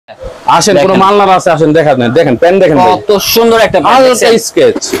আসেন কোনো মালনার আছে, আসেন দেখান, দেখেন প্যান্ট দেখেন কত সুন্দর একটা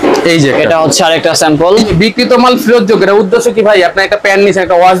স্কেচ। এই যে এটা হচ্ছে আরেকটা স্যাম্পল। বিক্রিত মাল ফেরত যোগ্য। এটা উদ্দেশ্য কি ভাই, আপনি একটা প্যান্ট নিছেন,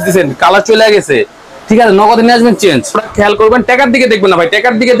 একটা ওয়াশ দিবেন, কালার চলে গেছে, ঠিক আছে, নগদে নিয়ে আসবেন চেঞ্জ। খেয়াল করবেন, টাকার দিকে দেখবেন না ভাই,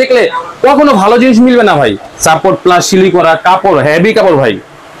 টাকার দিকে দেখলে কখনো ভালো জিনিস মিলবে না ভাই। সাপোর্ট প্লাস সিলি করা কাপড়, হেভি কাপড় ভাই।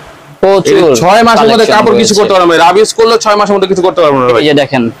 6 মাসের মধ্যে কাপড় কিছু করতে পারবে না, রাবিশ করলে 6 মাসের মধ্যে কিছু করতে পারবে না ভাই। এই যে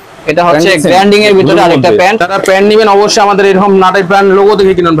দেখেন, এটা হচ্ছে ব্র্যান্ডিং এর ভিতরে আরেকটা প্যান্ট। যারা প্যান্ট নেবেন অবশ্যই আমাদের এরকম নাটাই ব্র্যান্ড লোগো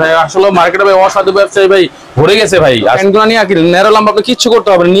দেখে কিনুন ভাই। আসলে মার্কেটে ভাই অসাধু ব্যবসায়ী ভাই ভরে গেছে ভাই। প্যান্টগুলো নিয়ে কিনুন, নেরো লম্বা আপনি কিচ্ছু করতে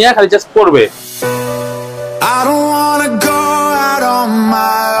হবে না, নিয়ে খালি জাস্ট পরবে। I don't wanna go out on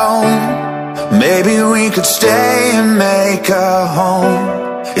my own. Maybe we could stay and make a home.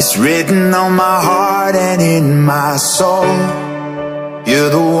 It's written on my heart and in my soul.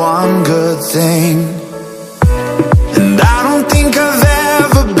 You're the one good thing. And I don't think I've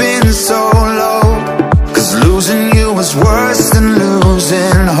ever been so low, 'cause losing you was worse than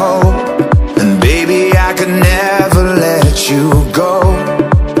losing hope. And baby, I could never let you go.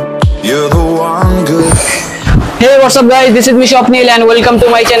 You're the one good thing. Hey, what's up guys, this is me shopnil and welcome to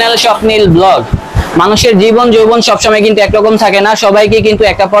my channel shopnil vlog. মানুষের জীবন যৌবন সবসময় কিন্তু একরকম থাকে না, সবাইকে কিন্তু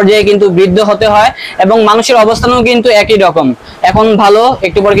একটা পর্যায়ে কিন্তু বৃদ্ধ হতে হয় এবং মানুষের অবস্থানও কিন্তু একই রকম। এখন ভালো,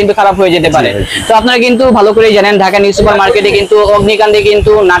 একটু পরে কিন্তু খারাপ হয়ে যেতে পারে। তো আপনারা কিন্তু ভালো করেই জানেন, ঢাকা নিউ সুপার মার্কেটে কিন্তু অগ্নিকাণ্ডে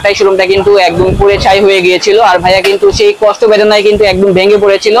কিন্তু নাটাই শোরুমটা কিন্তু একদম পুড়ে ছাই হয়ে গিয়েছিল, আর ভাইয়া কিন্তু সেই কষ্ট বেদনায় কিন্তু একদম ভেঙে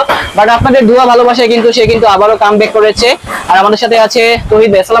পড়েছিল। বাট আপনাদের দোয়া ভালোবাসায় কিন্তু সে কিন্তু আবারও কামব্যাক করেছে। আর আমাদের সাথে আছে তৌহিদ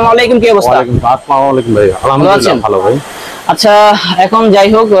ভাই। আসসালামু আলাইকুম, কি অবস্থা? আসসালামু আলাইকুম ভাই, আলহামদুলিল্লাহ ভালো ভাই। আচ্ছা, এখন যাই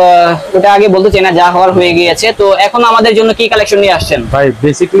হোক, ওটা আগে বলতে চাই না, যা হওয়ার হয়ে গিয়েছে। তো এখন আমাদের জন্য কি কালেকশন নিয়ে আসছেন ভাই?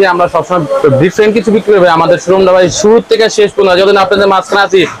 বেসিক্যালি আমরা সবসময় ডিফারেন্ট কিছু বিক্রি করি ভাই। আমাদের শোরুমটা ভাই শুরু থেকে শেষ পর্যন্ত যতদিন আপনাদের মাঝখানে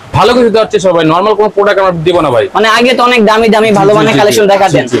আছি ভালো কিছু দেওয়ার চেষ্টা ভাই। নরমাল কোনো প্রোডাক্ট আমরা দিব না ভাই। মানে আগে তো অনেক দামি দামি ভালো মানের কালেকশন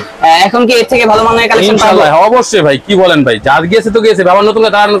দেখাতেন, এখন কি এর থেকে ভালো মানের কালেকশন পাবো? অবশ্যই ভাই, কি বলেন ভাই, যা গিয়েছে তো গিয়েছে, আবার নতুন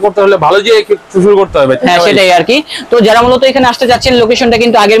ধারণ করতে হলে ভালো যে শুরু করতে হবে। হ্যাঁ, সেটাই আর কি। তো যারা মূলত এখানে আসতে যাচ্ছেন, লোকেশনটা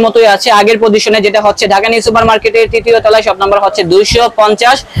কিন্তু আগের মতোই আছে, আগের পজিশনে, যেটা হচ্ছে ঢাকা নিউ সুপার মার্কেটের 3য় তলায়, শপ নাম্বার হচ্ছে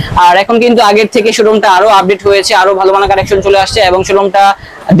 250। আর এখন কিন্তু আগের থেকে শোরুমটা আরো আপডেট হয়েছে, আরো ভালো মানের কালেকশন চলে আসছে এবং শোরুমটা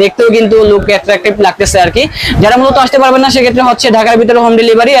দেখতেও কিন্তু লুক অ্যাট্রাকটিভ লাগতেছে আর কি। যারা মূলত আসতে পারবেন না, সেক্ষেত্রে হচ্ছে ঢাকার ভিতরে হোম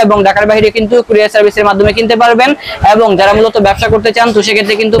ডেলিভারি এবং ঢাকার বাইরে কিন্তু কুরিয়ার সার্ভিসের মাধ্যমে কিনতে পারবেন। এবং যারা মূলত ব্যবসা করতে চান, তো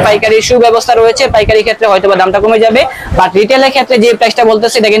সেক্ষেত্রে কিন্তু পাইকারি সুব্যবস্থা রয়েছে। পাইকারি ক্ষেত্রে হয়তো বা দামটা কমে যাবে, বাট রিটেলের ক্ষেত্রে যে প্রাইসটা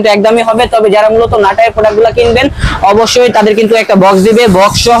বলতেছে এটা কিন্তু একদমই হবে। তবে যারা মূলত নাটাইয়ের প্রোডাক্টগুলো কিনবেন, অবশ্যই তাদের কিন্তু একটা বক্স দিবে,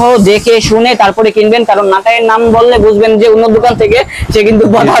 বক্স সহ দেখে শুনে তারপরে কিনবেন, কারণ নাটাইয়ের নাম বললে বুঝবেন যে অন্য দোকান থেকে সে কিন্তু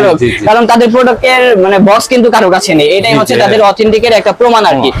প্রতারক, কারণ তাদের প্রোডাক্টের মানে বক্স কিন্তু কারো কাছে নেই। এটাই হচ্ছে তাদের অথেন্টিকের একটা প্রমাণ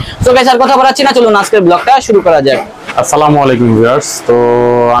আর কি। সো গাইস, আর কথা বলাচ্ছি না, চলুন আজকের ব্লগটা শুরু করা যাক। আসসালামু আলাইকুম ভিউয়ার্স। তো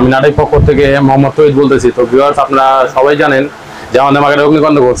আমি নাটাই পক্ষ থেকে মোহাম্মদ তৌহিদ বলতেছি। তো ভিউয়ার্স, আপনারা সবাই জানেন যে আমাদের মার্কেটে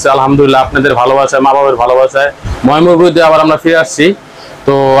অগ্নিকাণ্ড ঘটছে। আলহামদুলিল্লাহ আপনাদের ভালোবাসায়, মা বাবার ভালোবাসায় ময়মনসিংহে আবার আমরা ফিরে আসছি।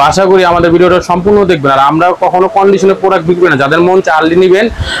 তো আশা করি আমাদের ভিডিওটা সম্পূর্ণ দেখবেন। আর আমরা কখনো কন্ডিশনে প্রোডাক্ট বিক্রি করি না, যাদের মন চায় আর্লি নিবেন,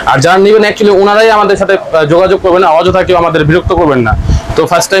 আর যারা নিবেন অ্যাকচুয়ালি ওনারাই আমাদের সাথে যোগাযোগ করবেন না, অযথা কেউ আমাদের বিরক্ত করবেন না। তো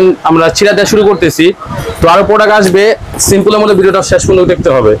ফার্স্ট টাইম আমরা চিরা দিয়ে শুরু করতেছি, তো আরো প্রোডাক্ট আসবে। সিম্পলের মধ্যে ভিডিওটা শেষ পর্যন্ত দেখতে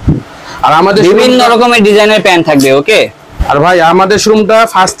হবে। আর আমাদের বিভিন্ন রকমের ডিজাইনের প্যান্ট থাকবে, ওকে। আর ভাই, আমাদের শোরুমটা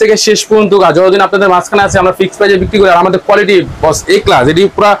ফার্স্ট থেকে শেষ পর্যন্ত যতদিন আপনাদের মাঝখানে আছে আমরা ফিক্স প্রাইসে বিক্রি করি। আর আমাদের কোয়ালিটি বস এ ক্লাস, এটি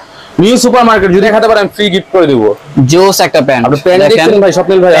পুরো নিউ সুপার মার্কেট। যদি দেখাতে পারেন ফ্রি গিফট করে দেব। জোস একটা প্যান্ট। আপনি প্যান্ট দেখেন ভাই,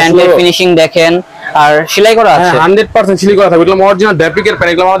 স্বপ্নিল ভাই, প্যান্টের ফিনিশিং দেখেন, আর সেলাই করা আছে। 100% সেলাই করা থাকবে। এগুলো অরিজিনাল ড্যাপিকের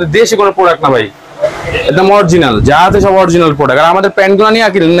প্যান্ট, এগুলো আমাদের দেশি কোনো প্রোডাক্ট না ভাই, একদম অরিজিনাল, যা আছে সব অরিজিনাল প্রোডাক্ট। আর আমাদের প্যান্টগুলো নিয়ে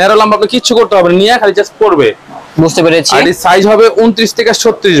কি নেরো লম্বা আপনি কিচ্ছু করতে হবে না, নিয়ে খালি জাস্ট পরবে। বুঝতে পেরেছি। আর এই সাইজ হবে 29 থেকে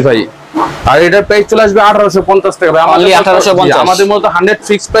 36 ভাই। আর এটার প্রাইস চলে আসবে 1850 টাকা ভাই। আমাদের 1850। আমাদের মতো 100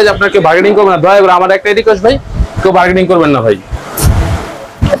 ফিক্স প্রাইস, আপনাকে বার্গেনিং করবেন না। দয়া করে আমার একটা রিকোয়েস্ট ভাই, কেউ বার্গেনিং করবেন না ভাই।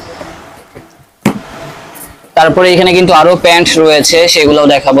 তারপরে এখানে কিন্তু আরো প্যান্ট রয়েছে, সেগুলোও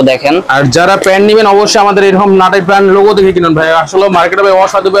দেখাবো, দেখেন। আর যারা প্যান্ট নেবেন অবশ্যই আমাদের এরকম নাটাই ব্র্যান্ড লোগো দেখে কিনুন ভাই। আসলে মার্কেটে ভাই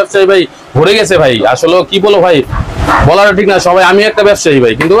অসাধু ব্যবসায়ী ভাই ভরে গেছে ভাই। আসলে কি বলো ভাই, বলাটা ঠিক না। সবাই, আমি একটা ব্যবসায়ী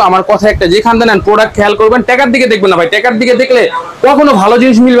ভাই, কিন্তু আমার কথা একটা, যেখান থেকে নেন প্রোডাক্ট খেয়াল করবেন, টাকার দিকে দেখবেন না ভাই। টাকার দিকে দেখলে কখনো ভালো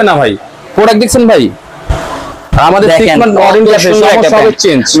জিনিস মিলবে না ভাই। প্রোডাক্ট দেখছেন ভাই, আমাদের 6 মান্থ ওয়ারেন্টি আছে, সব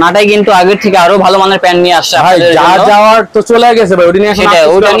চেঞ্জ। নাটাই কিন্তু আগের থেকে আরো ভালো মানের প্যান্ট নিয়ে আসছে ভাই। যা যাওয়ার তো চলে গেছে ভাই,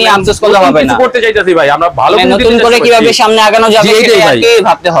 ওটা নিয়ে আফসোস করলে হবে না। করতে চাইতাছি ভাই, আমরা ভালো নতুন করে কিভাবে সামনে আগানো যাবে সেটাই আর কি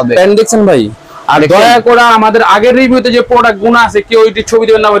ভাবতে হবে। প্যান্ট দেখছেন ভাই, আর দয়া করে আমাদের আগের রিভিউতে যে প্রোডাক্ট গুণ আছে কেউ ওইটি ছবি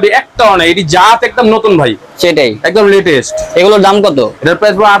দিবেন না ভাই, একটাও না। এটি জাত একদম নতুন ভাই, সেটাই একদম লেটেস্ট। এগুলোর দাম কত? এটার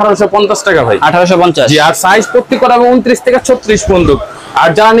প্রাইস 1850 টাকা ভাই। 1850। জি। আর সাইজ প্রত্যেক করা হবে 29 থেকে 36 পর্যন্ত। আর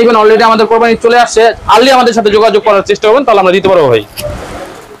যারা নেবেন অলরেডি আমাদের কোম্পানি চলে আসছে, আর্লি আমাদের সাথে যোগাযোগ করার চেষ্টা করবেন, তাহলে আমরা দিতে পারবো ভাই।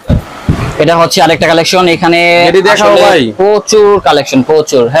 এটা হচ্ছে আরেকটা কালেকশন, এখানে দেখাও ভাই, প্রচুর কালেকশন,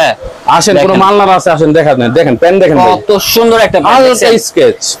 প্রচুর। হ্যাঁ, আসেন কোনো মালনার আছে, আসেন দেখান, দেখেন প্যান্ট দেখেন কত সুন্দর একটা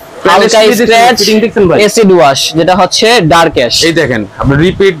স্কেচ। হালকা স্ক্র্যাচ এসিড ওয়াশ যেটা হচ্ছে ডার্ক অ্যাশ। এই দেখেন আপনি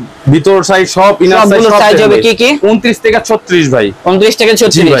রিপিট ভিতর সাইজ সব ইনার সাইজ হবে কি 29 থেকে 36 ভাই, 29 থেকে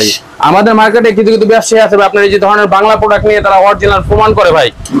 36 ভাই। আমাদের মার্কেটে কিছু কিছু ব্যবসায়ী আছে আপনার এই যে ধরনের বাংলা প্রোডাক্ট নিয়ে তারা অরিজিনাল প্রমাণ করে ভাই।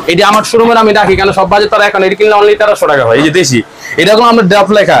 এটি আমার শোরুমের আমি রাখি কেন সব বাজে তারা এখন এটি কিনলে অনলি 1300 টাকা ভাই। এই যে দেশি এরকম আমরা ড্রপ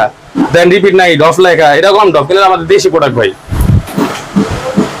লেখা দেন রিপিট নাই ড্রপ লেখা এরকম ড্রপ কিনলে আমাদের দেশি প্রোডাক্ট ভাই।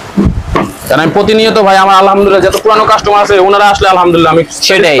 কারণ আমি প্রতিনিয়ত ভাই আমার আলহামদুলিল্লাহ যত পুরানো কাস্টমার আছে ওনারা আসলে আলহামদুলিল্লাহ আমি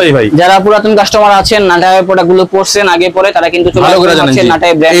সেটাই ভাই। যারা পুরাতন কাস্টমার আছেন নাটাই প্রোডাক্ট গুলো পড়ছেন আগে পরে তারা কিন্তু চলে আসছেন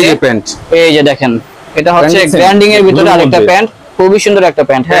নাটাই ব্র্যান্ডে। এই যে প্যান্ট, এই যে দেখেন এটা হচ্ছে ব্র্যান্ডিং এর ভিতরে আরেকটা প্যান্ট, খুবই সুন্দর একটা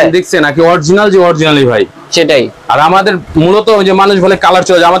প্যান্ট। হ্যাঁ দেখছেন নাকি অরিজিনাল যে অরিজিনালি ভাই সেটাই। আর আমাদের মূলত যে মানুষ বলে কালার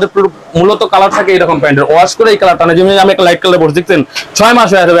চলে যায় আমাদের মূলত কালার থাকে এরকম প্যান্টের ওয়াশ করে এই কালারটা না যেমন আমি একটা লাইট কালার পরছি দেখছেন 6 মাস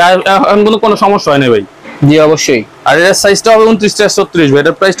হয়ে যাবে এখন কোনো সমস্যা হয় না ভাই। জি অবশ্যই। আর এর সাইজটা হবে 29 থেকে 36 ভাই।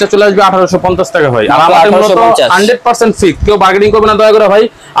 এটার প্রাইসটা চলে আসবে 1850 টাকা ভাই। আর আমাদের মূলত 100% ফিক্স, কেউ বার্গেনিং করবে না দয়া করে ভাই।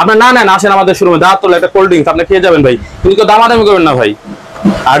 আপনি না নেন আসেন আমাদের শোরুমে দাঁত তোলা একটা কোল্ড ড্রিঙ্কস আপনি খেয়ে যাবেন ভাই, কিন্তু কেউ দামাদামি করবেন না ভাই।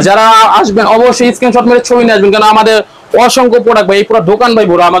 আর যারা আসবেন অবশ্যই স্ক্রিনশট মেরে ছবি নিয়ে আসবেন, কারণ আমাদের অসংখ্য প্রোডাক্ট ভাই, এই পুরো দোকান ভাই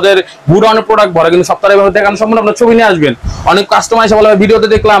ভরা, আমাদের বুড়ো অনেক প্রোডাক্ট ভরা, কিন্তু সপ্তাহে দেখানো সম্পূর্ণ আপনার ছবি নিয়ে আসবেন। অনেক কাস্টমার এসে বলে ভিডিওতে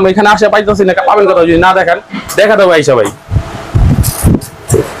দেখলাম এখানে আসে পাইতেছি না, পাবেন কথা যদি না দেখান দেখাতে ভাই সবাই।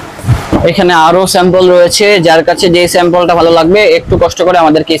 এখানে আরো স্যাম্পল রয়েছে, যার কাছে যে স্যাম্পলটা ভালো লাগবে একটু কষ্ট করে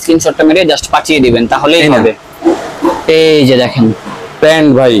আমাদেরকে স্ক্রিনশটটা মেরে জাস্ট পাঠিয়ে দিবেন তাহলেই হবে। এই যে দেখেন প্যান্ট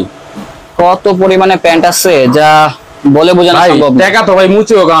ভাই, কত পরিমাণে প্যান্ট আছে যা বলে বোঝানো সম্ভব না। টাকা তো ভাই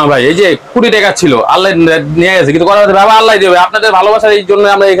মুচেও কামা ভাই, এই যে 20 টাকা ছিল আল্লাহ নিয়ে গেছে, কিন্তু কথা বাবা আল্লাহ দেবে, আপনাদের ভালোবাসার এই জন্য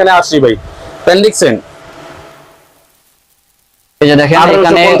আমরা এখানে আসছি ভাই। প্যান্ট দেখছেন এই যে দেখেন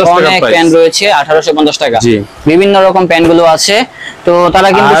এখানে অনেক প্যান্ট রয়েছে 1850 টাকা। বিভিন্ন রকম প্যান্ট গুলো আছে, তো তারা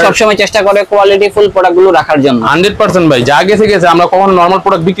কিন্তু সব সময় চেষ্টা করে কোয়ালিটি ফুল প্রোডাক্ট গুলো রাখার জন্য। 100% ভাই, যা গেছে গেছে, আমরা কখনো নরমাল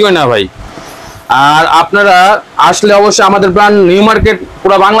প্রোডাক্ট বিক্রি করি না ভাই। আর আপনারা আসলে অবশ্যই আমাদের ব্রাঞ্চ নিউ মার্কেট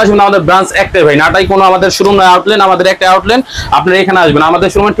পুরো বাংলাদেশে আমাদের ব্রাঞ্চ একটাই ভাই, নাটাই কোনো আমাদের শোরুম নয়, আউটলেট আমাদের একটা আউটলেট। আপনারা এখানে আসবেন, আমাদের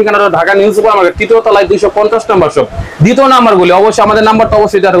শোরুমের ঠিকানা হলো ঢাকা নিউ সুপার মার্কেট 3য় তলায় 250 নম্বর শপ। দ্বিতীয় নাম্বার বলি অবশ্যই আমাদের নাম্বারটা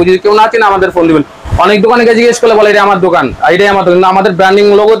অবশ্যই জানাবো, যদি কেউ না চিনে আমাদের ফোন দিবেন। অনেক দোকানে গিয়ে জিজ্ঞেস করলে বলে এটা আমার দোকান, এটাই আমার দোকান, আমাদের ব্র্যান্ডিং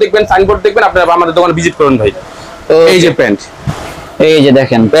লোগো দেখবেন, সাইনবোর্ড দেখবেন, আপনারা আমাদের দোকানে ভিজিট করুন ভাই। তো এই যে প্যান্ট, এই যে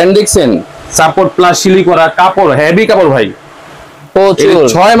দেখেন প্যান্ট দেখছেন সাপোর্ট প্লাস সিলি করা কাপড়, হেভি কাপড় ভাই।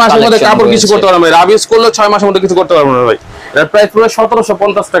 6 মাসের মধ্যে কাপড় কিছু করতে পারবে ভাই, রাবিশ করলে 6 মাসের মধ্যে কিছু করতে পারবে না ভাই। এর প্রাইস পুরো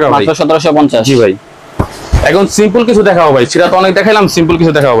 1750 টাকা ভাই, মাত্র 1750। জি ভাই। এখন সিম্পল কিছু দেখাও ভাই, চিরা তো অনেক দেখাইলাম, সিম্পল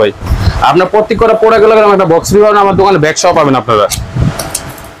কিছু দেখাও ভাই। আপনার প্রত্যেক করে প্রোডাক্ট গুলো একটা বক্স পাবেন, আমার দোকানে ব্যাগ সহ পাবেন আপনারা।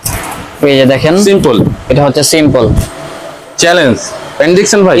 এই যে দেখেন সিম্পল, এটা হচ্ছে সিম্পল চ্যালেঞ্জ প্যান্ট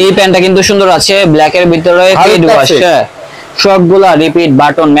দেখছেন ভাই। এই প্যান্টটা কিন্তু সুন্দর আছে, ব্ল্যাক এর ভিতরে ফেড ওয়াশ, সবগুলা রিপিট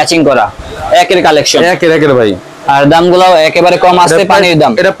বাটন ম্যাচিং করা, একের কালেকশন, একের ভাই। আর দামগুলোও একেবারে কম আছে, পানির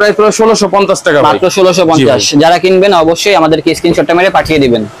দাম। এটা প্রাইস পুরো 1650 টাকা ভাই, মাত্র 1650। যারা কিনবেন অবশ্যই আমাদেরকে স্ক্রিনশটটা মেরে পাঠিয়ে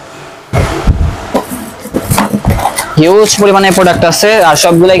দিবেন। হিউজ পরিমাণে প্রোডাক্ট আছে, আর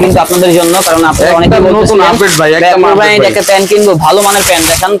সবগুলাই কিন্তু আপনাদের জন্য, কারণ আপনারা অনেকে নতুন আপডেট ভাই, একটা প্যান্ট কিনবো ভালো মানের প্যান্ট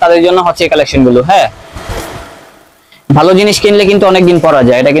দেখান, তাদের জন্য হচ্ছে এই কালেকশন গুলো। হ্যাঁ, ভালো জিনিস কিনলে কিন্তু অনেকদিন পরা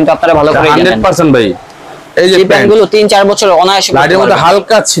যায়, এটা কিন্তু আপনারা ভালো করে জানেন 100% ভাই। এই যে প্যান্ট গুলো 3-4 বছর অনায়াসে, গাড়ির মধ্যে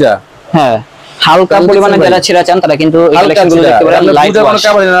হালকা ছিড়া, হ্যাঁ হালকা পরিমাণে যারা ছিড়া চান তারা কিন্তু এই কালেকশনগুলো দেখতে পারেন। লাইট ওয়াশ,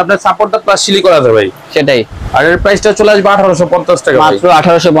 আপনার সাপোর্টটা প্লাস সিলি করা আছে ভাই, সেটাই। আর এর প্রাইসটা চলে আসবে 1850 টাকা ভাই, মাত্র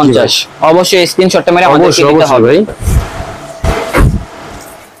 1850। অবশ্যই স্ক্রিনশটটা মেরে আমাদেরকে দিতে হবে ভাই।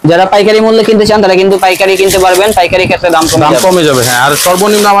 যারা পাইকারি মূল্যে কিনতে চান তারা কিন্তু পাইকারি কিনতে পারবেন, পাইকারি ক্ষেত্রে দাম কমে যাবে। হ্যাঁ, আর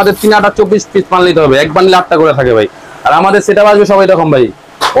সর্বনিম্ন আমাদের 3 8 24 পিস মাল নিতে হবে, এক বান্ডিল 8টা করে থাকে ভাই। আর আমাদের সেটআপ আসবে সবাই রকম ভাই,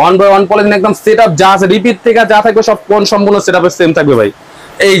 1 বাই 1 পলিথিন একদম সেটআপ যা আছে রিপিট থেকে যা থাকবে সব সম্পূর্ণ সেটআপের সেম থাকবে ভাই।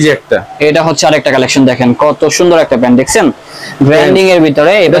 এই যে একটা, এটা হচ্ছে আরেকটা কালেকশন, দেখেন কত সুন্দর একটা প্যান্ট, দেখছেন ব্র্যান্ডিং এর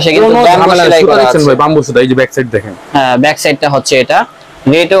ভিতরে। এপাশে কিন্তু ব্যাম্বু সেলাই করা আছে ভাই, বাম্বু সুতা। এই যে ব্যাক সাইড দেখেন, হ্যাঁ ব্যাক সাইডটা হচ্ছে এটা,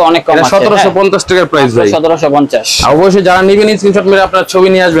 রেটও অনেক কম আছে, 1750 টাকার প্রাইস ভাই, 1750। অবশ্যই যারা নেবেন স্ক্রিনশট মেরে আপনার ছবি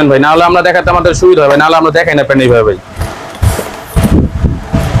নিয়ে আসবেন ভাই, না হলে আমরা দেখাতে আমাদের সুবিধা হবে, না হলে আমরা দেখাই না প্যান্ট এইভাবে ভাই।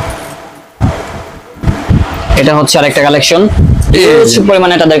 এটা হচ্ছে আরেকটা কালেকশন, হিউজ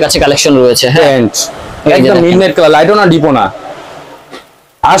পরিমাণে তাদের কাছে কালেকশন রয়েছে। হ্যাঁ, একদম মিডনাইট কালার, লাইটও না ডিপও না।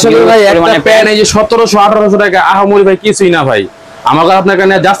 আসলে ভাই একটা প্যান্ট এই যে 1700-1800 টাকা আহামরি ভাই কিছুই না ভাই। আমাকে আপনার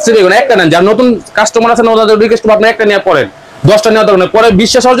কাছে যাচ্ছে দেখুন, একটা নেন, যার নতুন কাস্টমার আছেন ওদের রিকোয়েস্ট করব আপনি একটা নিয়ে পড়েন, 10টা নেওয়া দরকার নেই, পরে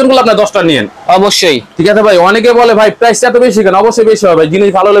বিশ্বাস অর্জন করলে আপনি 10টা নিয়েন অবশ্যই, ঠিক আছে ভাই। অনেকে বলে ভাই প্রাইসটা এত বেশি কেন, অবশ্যই বেশি হবে, জিনিস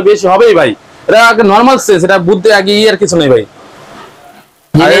ভালো হলে বেশি হবেই ভাই, এটা নরমাল সেন্স, এটা বুঝতে আগে আর কিছু নেই ভাই।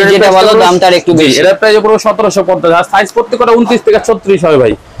 যেটা ভালো দামটা একটু বেশি, এটা প্রাইস পুরো 1750। আর সাইজ প্রত্যেকটা 29 থেকে 36 হয়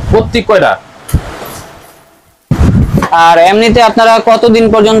ভাই, প্রত্যেক কয়টা। আর এমনিতে আপনারা কতদিন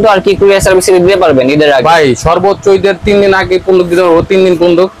পর্যন্ত আর কি কুরিয়ার সার্ভিস দিতে পারবেন ঈদের আগে? ভাই সর্বোচ্চ ঈদের 3 দিন আগে পর্যন্ত দিতে পারবো, 3 দিন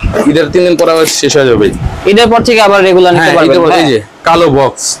পর্যন্ত, ঈদের 3 দিন পরে শেষ হয়ে যাবে। ঈদের পর থেকে আবার রেগুলার নিতে পারবেন। এই যে কালো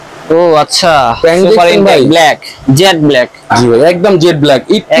বক্স, ও আচ্ছা, Pant সুপার দেখছেন ভাই? Black, jet black. জি ভাই, একদম জেড ব্ল্যাক।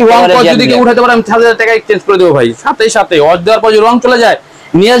 একটু রং একেবারে কর jet যদি কেউ black। উঠাতে পারে আমি 6000 টাকা এক্সচেঞ্জ করে দেবো ভাই, সাথে সাথে ওয়াশ দেওয়ার পর যদি রং চলে যায়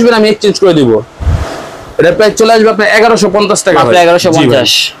নিয়ে আসবেন, আমি এক্সচেঞ্জ করে দিব। এটা প্রাইস চলে আসবে আপনার 1150 টাকা মাত্র ভাই।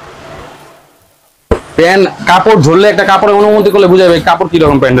 1150। প্যান্ট কাপড় ঝরলে একটা কাপড়ের অনুমতি করলে বুঝাবে কাপড় কি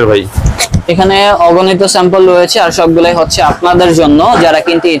রকম প্যান্টের ভাই। এখানে অগণিত স্যাম্পল রয়েছে আর সবগুলাই হচ্ছে আপনাদের জন্য, যারা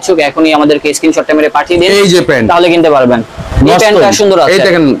কিনতে ইচ্ছুক এখনই আমাদেরকে স্ক্রিনশটটা মেরে পাঠিয়ে দিন, এই যে প্যান্ট তাহলে কিনতে পারবেন। এই প্যান্টটা সুন্দর আছে, এই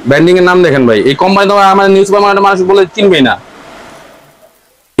দেখেন ব্র্যান্ডিং এর নাম দেখেন ভাই, এই কোম্পানি তো আমাদের নিউজ পেপার মানুষ বলে চিনবেই না।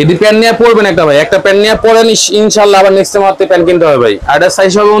 যদি প্যান্ট নিয়ে পড়বেন একটা ভাই, একটা প্যান্ট নিয়ে পড়েন ইনশাআল্লাহ আবার নেক্সট টাইম আপনি প্যান্ট কিনতে হবে ভাই। আর এটা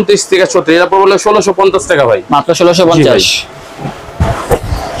সাইজ হবে 29 থেকে 36, এটা পড়বে 1650 টাকা ভাই, মাত্র 1650।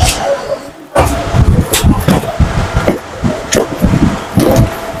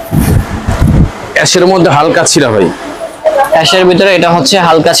 অ্যাশের মধ্যে হালকা ছিড়া ভাই, অ্যাশের ভিতরে এটা হচ্ছে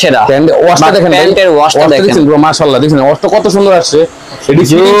হালকা ছেঁড়া। প্যান্ট ওয়াশটা দেখেন ভাই, প্যান্টের ওয়াশটা দেখেন পুরো মাশাআল্লাহ, দেখেন ওয়াশটা কত সুন্দর আসছে। এটি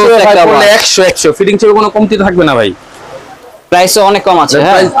ফিটিং Just ভাই একটা পড়লে wash। 100 ফিটিং চেয়ে কোনো কমতি থাকবে না ভাই। প্রাইসও অনেক কম আছে।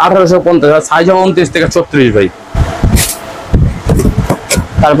 হ্যাঁ, প্রাইস 1850, সাইজ হবে 29 থেকে 36 ভাই।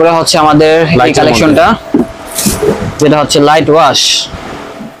 তারপরে হচ্ছে আমাদের এই Light এর কালেকশনটা, যেটা হচ্ছে লাইট ওয়াশ।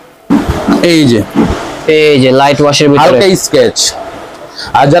 এই যে লাইট ওয়াশের ভিতরে হালকা স্কেচ।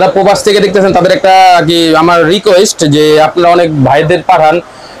 আর যারা প্রবাস থেকে দেখতেছেন তাদের একটা কি আমার রিকোয়েস্ট, যে আপনারা অনেক ভাইদের পাঠান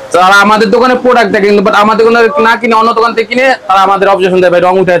তারা আমাদের দোকানে প্রোডাক্ট দেখে কিন্তু বাট আমাদের দোকানে না কিনে অন্য দোকান থেকে কিনে তারা আমাদের অবজেকশন দেয় ভাই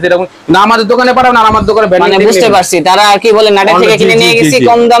রং উঠে আছে এরকম না, আমাদের দোকানে পাঠান আর আমার দোকানে মানে বুঝতে পারছি তারা আর কি বলে, নাটক থেকে কিনে নিয়ে গেছি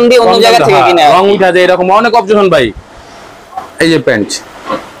কম দাম দিয়ে অন্য জায়গা থেকে কিনে, রং উঠে আছে এরকম অনেক অবজেকশন ভাই। এই যে প্যান্ট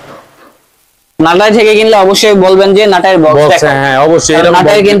নাটাই থেকে কিনলে অবশ্যই বলবেন যে নাটাইয়ের বক্স। হ্যাঁ অবশ্যই এটা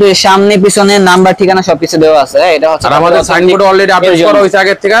নাটাই কিন্তু সামনে পিছনে নাম্বার ঠিকানা সবকিছু দেওয়া আছে। এটা হচ্ছে আর আমাদের সাইনবোর্ড অলরেডি আপডেট করা হয়েছে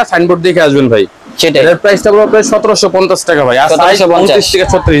আগের থেকে, সাইনবোর্ড দেখে আসবেন ভাই। সেটাই, এর প্রাইসটা পুরো প্রায় 1750 টাকা ভাই, আর সাইজ 29 থেকে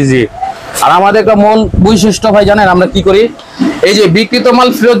 36 জি। আর আমাদের একটা মূল বৈশিষ্ট্য ভাই জানেন আমরা কি করি, এই যে বিক্রিত মাল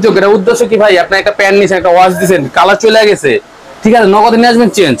ফেরত যোগ, এটা উদ্দেশ্য কি ভাই, আপনি একটা প্যান্ট নিছেন একটা ওয়াশ দিবেন কালার চলে গেছে, ঠিক আছে নগদে নিয়ে আসবেন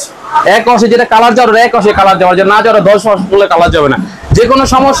চেঞ্জ, এক মাসে যেটা কালার যাওয়ার এক মাসে কালার যাওয়ার, যে না যাওয়ার 10 মাস পরে কালার যাবে না, যে কোনো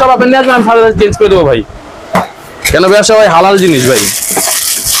সমস্যা আপনি নিয়ে আসবেন আমি সাথে সাথে চেঞ্জ করে দেবো ভাই। কেন ব্যবসা ভাই হালাল জিনিস ভাই।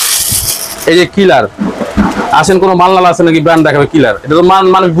 এই যে কিলার আসেন কোনো মালনাল আছে নাকি ব্র্যান্ড দেখাবে কিলার, এটা তো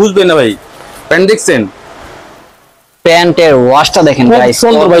মানুষ বুঝবে না ভাই। প্যান্ট দেখছেন, প্যান্টের ওয়াশটা দেখেন গাইস,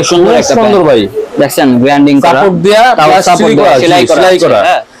 সুন্দর ভাই, সুন্দর একটা সুন্দর ভাই, দেখছেন ব্র্যান্ডিং করা, কাপড় দেয়া সাপোর্ট করা, সেলাই করা।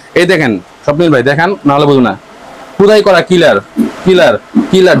 এই দেখেন স্বপ্নিল ভাই দেখান নাহলে বুঝুন না, খুদাই করা কিলার কিলার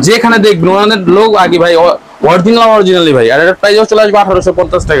কিলার, যেখানে দেখবেন ওনাদের লোক আগে ভাই অরিজিনালি ভাই। আর এর প্রাইস চলে আসবে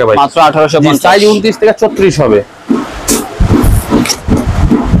 1850 টাকা ভাই, মাত্র 1850, সাইজ 29 থেকে 36 হবে।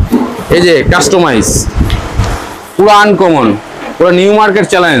 এই যে কাস্টমাইজ পুরো আনকমন, পুরো নিউ মার্কেট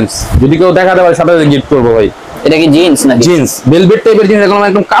চ্যালেঞ্জ, যদি কেউ দেখাতে পারে সাথে গিফট করবো ভাই। এটা কি জিন্স নাকি? জিন্স ভেলভেট টাইপের জিন্স, এখন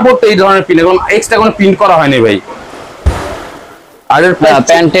একদম কাপড়টা এই ধরনের প্রিন্ট, এখন এক্সট্রা কোনো প্রিন্ট করা হয়নি ভাই। আর এর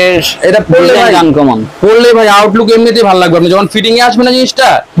প্যান্টের এটা পরলে ভাই আনকমন, পরলে ভাই আউটলুক এমনিতেই ভালো লাগবে, আপনি যখন ফিটিং এ আসবে না জিনিসটা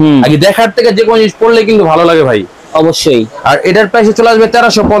আগে দেখার থেকে যে কোনো জিনিস পরলে কিন্তু ভালো লাগে ভাই অবশ্যই। আর এটার প্রাইসে চলে আসবে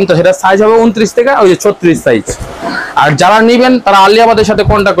 1350, এটা সাইজ হবে 29 থেকে ওই যে 36 সাইজ। আর যারা নেবেন তারা আলিয়াবাদের সাথে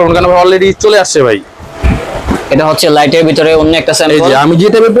কন্টাক্ট করুন, কারণ অলরেডি চলে আসছে ভাই। এটা হচ্ছে লাইটের ভিতরে অন্য একটা এই স্যাম্পল, যে আমি যে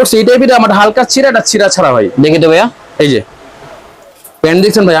টাইপের পরছি এই টাইপের, আমার হালকা ছিঁড়া, এটা ছিঁড়া ছাড়া ভাই। দেখি তো ভাইয়া, এই যে প্যান্ট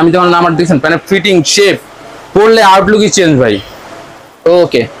দেখছেন ভাই, আমি যেমন আমার দেখছেন প্যান্টের ফিটিং শেপ পরলে আউটলুকই চেঞ্জ ভাই।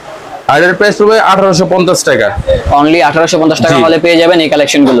 ওকে, আর এর প্রাইস পড়বে 1850 টাকা, অনলি 1850 টাকা হলে পেয়ে যাবেন এই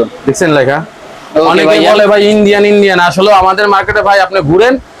কালেকশন গুলো। দেখছেন লেখা। Okay অনেকে ভাইয়া। বলে ভাই ইন্ডিয়ান, আসলে আমাদের মার্কেটে ভাই আপনি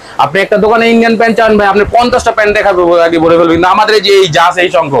ঘুরেন, আপনি একটা দোকানে ইন্ডিয়ান প্যান্ট চান ভাই, আপনি 50টা প্যান্ট দেখাবে আগে বলে ফেলবেন, কিন্তু আমাদের এই যে এই জাস এই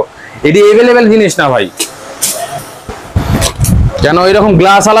সংখ্য এটি এভেলেবেল জিনিস না ভাই। কেন এরকম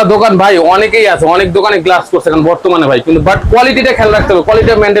গ্লাস আলা দোকান ভাই অনেকেই আছে, অনেক দোকানে গ্লাস করছে এখন বর্তমানে ভাই, কিন্তু বাট কোয়ালিটিটা খেয়াল রাখতে হবে, কোয়ালিটি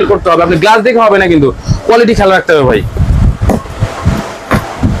মেনটেন করতে হবে। আপনি গ্লাস দেখে হবে না, কিন্তু কোয়ালিটি খেয়াল রাখতে হবে ভাই।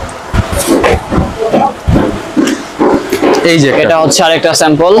 এই যে এটা হচ্ছে আরেকটা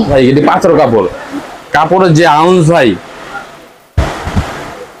স্যাম্পল ভাই, এটি পাথর কাপড়, কাপড়ের যে আউন্স ভাই,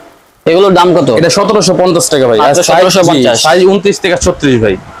 এগুলোর দাম কত? এটা 1750 টাকা ভাই, আর 1750, সাইজ 29 থেকে 36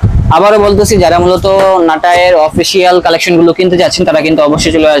 ভাই। আবারও বলতেছি, যারা মূলত নাটাইয়ের অফিসিয়াল কালেকশন গুলো কিনতে যাচ্ছেন তারা কিন্তু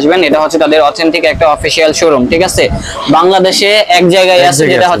অবশ্যই চলে আসবেন। এটা হচ্ছে তাদের অথেন্টিক একটা অফিসিয়াল শোরুম, ঠিক আছে? বাংলাদেশে এক জায়গায় আছে,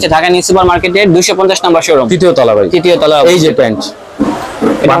 যেটা হচ্ছে ঢাকা নিউ সুপার মার্কেটের 250 নম্বর শোরুম, তৃতীয় তলা ভাই, তৃতীয় তলা। এই যে প্যান্ট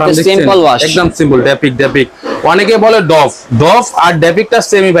সিম্পল ওয়াশ, একদম সিম্পল, ড্যাপিক। অনেকে বলে ডফ আর ড্যাপিকটা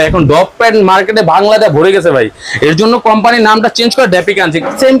সেমই ভাই, এখন ডফ প্যান্ট মার্কেটে বাংলাতে ভরে গেছে ভাই, এর জন্য কোম্পানির নামটা চেঞ্জ করে ড্যাপিক আনছে।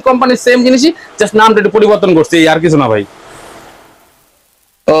 সেম কোম্পানির সেম জিনিসই, জাস্ট নামটা একটু পরিবর্তন করছে, এই আর কিছু না ভাই।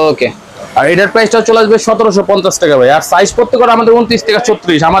 ওকে, আর এটার প্রাইসটা চলে আসবে 1750 টাকা ভাই। আর সাইজ করতে করে আমাদের 29 থেকে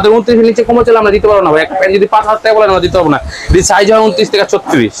 36, আমাদের 29 এর নিচে কমে চলে আমরা দিতে পারবো না ভাই। একটা প্যান্ট যদি 5000 টাকা বলেন আমরা দিতে পারবো না, যদি সাইজ হয় 29 থেকে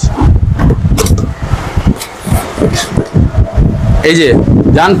 36। এই যে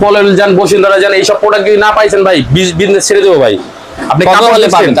যান পলেল যান বসুন্ধরা যান এইসব প্রোডাক্ট যদি না পাইছেন ভাই বিজনেস ছেড়ে দেবো ভাই। আপনি কত হলে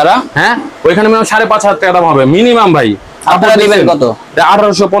পাবেন তারা? হ্যাঁ ওইখানে মিনিমাম 5,500 টাকা দাম হবে মিনিমাম ভাই। আপনারা দিবেন কত?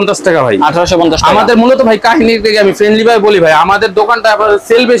 1850 টাকা ভাই। 1850 টাকা। আমাদের মূলত ভাই কাহিনী থেকে আমি ফ্রেন্ডলি ভাই বলি ভাই, আমাদের দোকানটা আপনার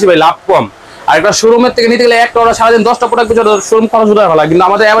সেল বেশি ভাই, লাভ কম। আর একটা শোরুমের থেকে নিতে গেলে একটা ওরা সারাদিন 10টা প্রোডাক্ট বেচে শোরুম খরচ উঠে ফেলা, কিন্তু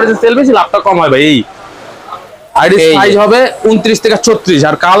আমাদের এভারেজ সেল বেশি, লাভটা কম হয় ভাই। এই আইডি সাইজ হবে 29 থেকে 34।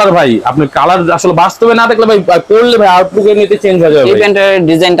 আর কালার ভাই আপনি কালার আসলে বাস্তবে না দেখলে ভাই পড়লে ভাই আউটলুকের নিতে চেঞ্জ হয়ে যাবে। এই প্যান্টের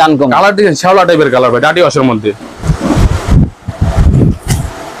ডিজাইনটা আনকমন, কালার ডিজাইন শ্যাওলা টাইপের কালার ভাই, ডাটি ওয়াশের মধ্যে।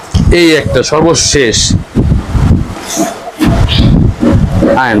 এই একটা সর্বশেষ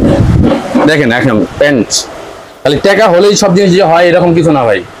দেখেন এখন প্যান্ট খালি টাকা হলেই সব জিনিস যে হয় এরকম কিছু না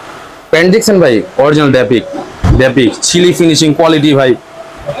ভাই। প্যান্ট দেখছেন ভাই অরিজিনাল ড্যাপিক চিলি ফিনিশিং কোয়ালিটি ভাই,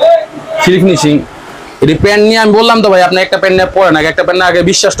 চিলি ফিনিশিং। এটি প্যান্ট নিয়ে আমি বললাম তো ভাই আপনি একটা প্যান্ট নিয়ে পরেন, একটা প্যান্ট আগে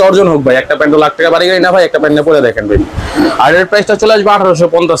বিশ্বাসটা অর্জন হোক ভাই। একটা প্যান্ট লাখ টাকা বাড়ি গেলে না ভাই, একটা প্যান্ট নিয়ে পরে দেখেন ভাই। আর এর প্রাইসটা চলে আসবে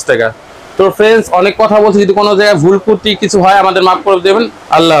 1850 টাকা। তো ফ্রেন্ডস অনেক কথা বলছি, যদি কোনো জায়গায় ভুল ত্রুটি কিছু হয় আমাদের মাফ করে দেবেন।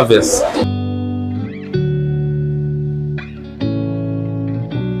 আল্লাহ হাফেজ।